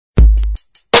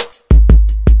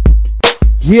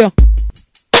Yeah,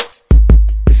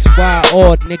 it's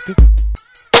YR, nigga.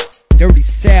 Dirty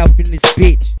South in this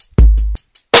bitch.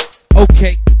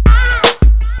 Okay.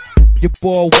 Your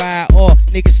boy YR,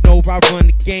 niggas know I run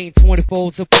the game.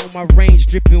 24's up on my range,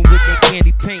 dripping with that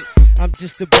candy paint. I'm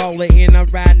just a baller and I'm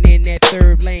riding in that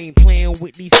third lane, playing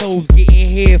with these hoes, getting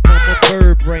head from a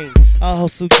bird brain. I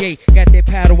hustle gay, got that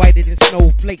powder whiter than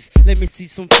snowflakes. Let me see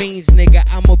some fiends, nigga,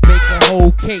 I'ma bake a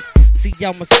whole cake. See,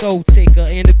 I'm a soul taker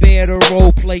and a better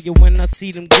role player. When I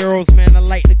see them girls, man, I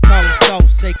like to call them salt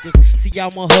shakers. See,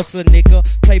 I'm a hustler, nigga,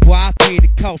 playboy, I pay the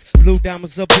cost. Blue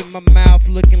diamonds up in my mouth,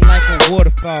 looking like a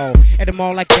waterfall. At them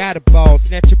all, I got a ball,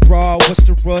 snatch a bra, what's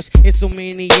the rush? It's so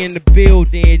many in the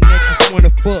building that just wanna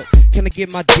fuck. Can I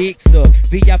get my dick sucked?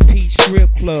 VIP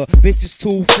strip club, bitches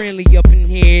too friendly up in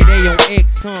here, they on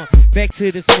X, huh? Back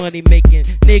to this money making,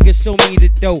 niggas show me the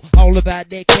dough. All about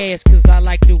that cash, cause I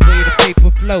like the way the paper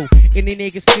flow. Any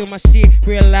niggas steal my shit,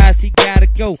 realize he gotta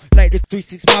go. Like the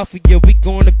 3-6 Mafia, we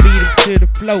gonna beat him to the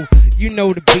flow. You know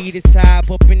the beat is high,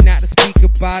 bumping out the speaker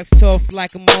box. Tough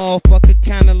like a motherfucker,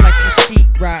 kinda like the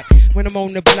sheetrock. When I'm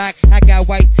on the block, I got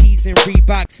white tees and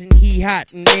Reeboks, and he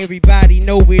hot, and everybody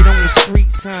know it on the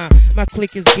streets, huh? My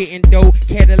clique is getting dope,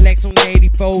 Cadillacs on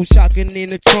 84, shotgun in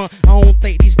the trunk. I don't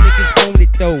think these niggas want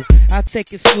it though. I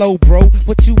take it slow, bro.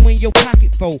 What you in your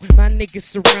pocket for? My niggas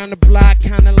surround the block,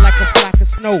 kinda like a flock of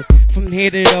snow. From here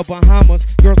to the Bahamas,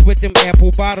 girls with them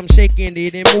apple bottoms, shaking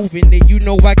it and moving it. You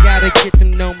know I gotta get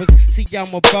them numbers. See,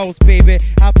 I'm a boss, baby.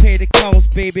 I'll pay the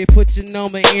cost, baby. Put your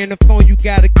number in the phone, you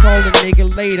gotta call a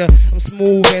nigga later. I'm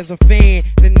smooth as a fan,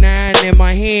 the 9 in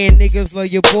my hand. Niggas love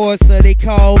your boy, so they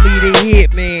call me the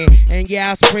hit man. And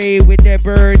yeah, I spray with that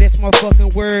bird, that's my fucking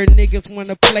word. Niggas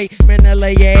wanna play, man, I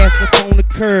lay your ass up on the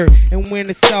curb. And when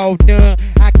it's all done,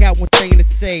 I got one thing to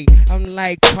say. I'm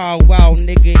like Carl Wow,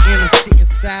 nigga, and I'm sitting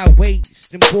sideways.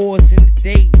 Them boys in the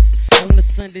days. On a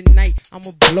Sunday night,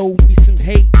 I'ma blow me some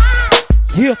hate.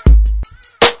 Yeah.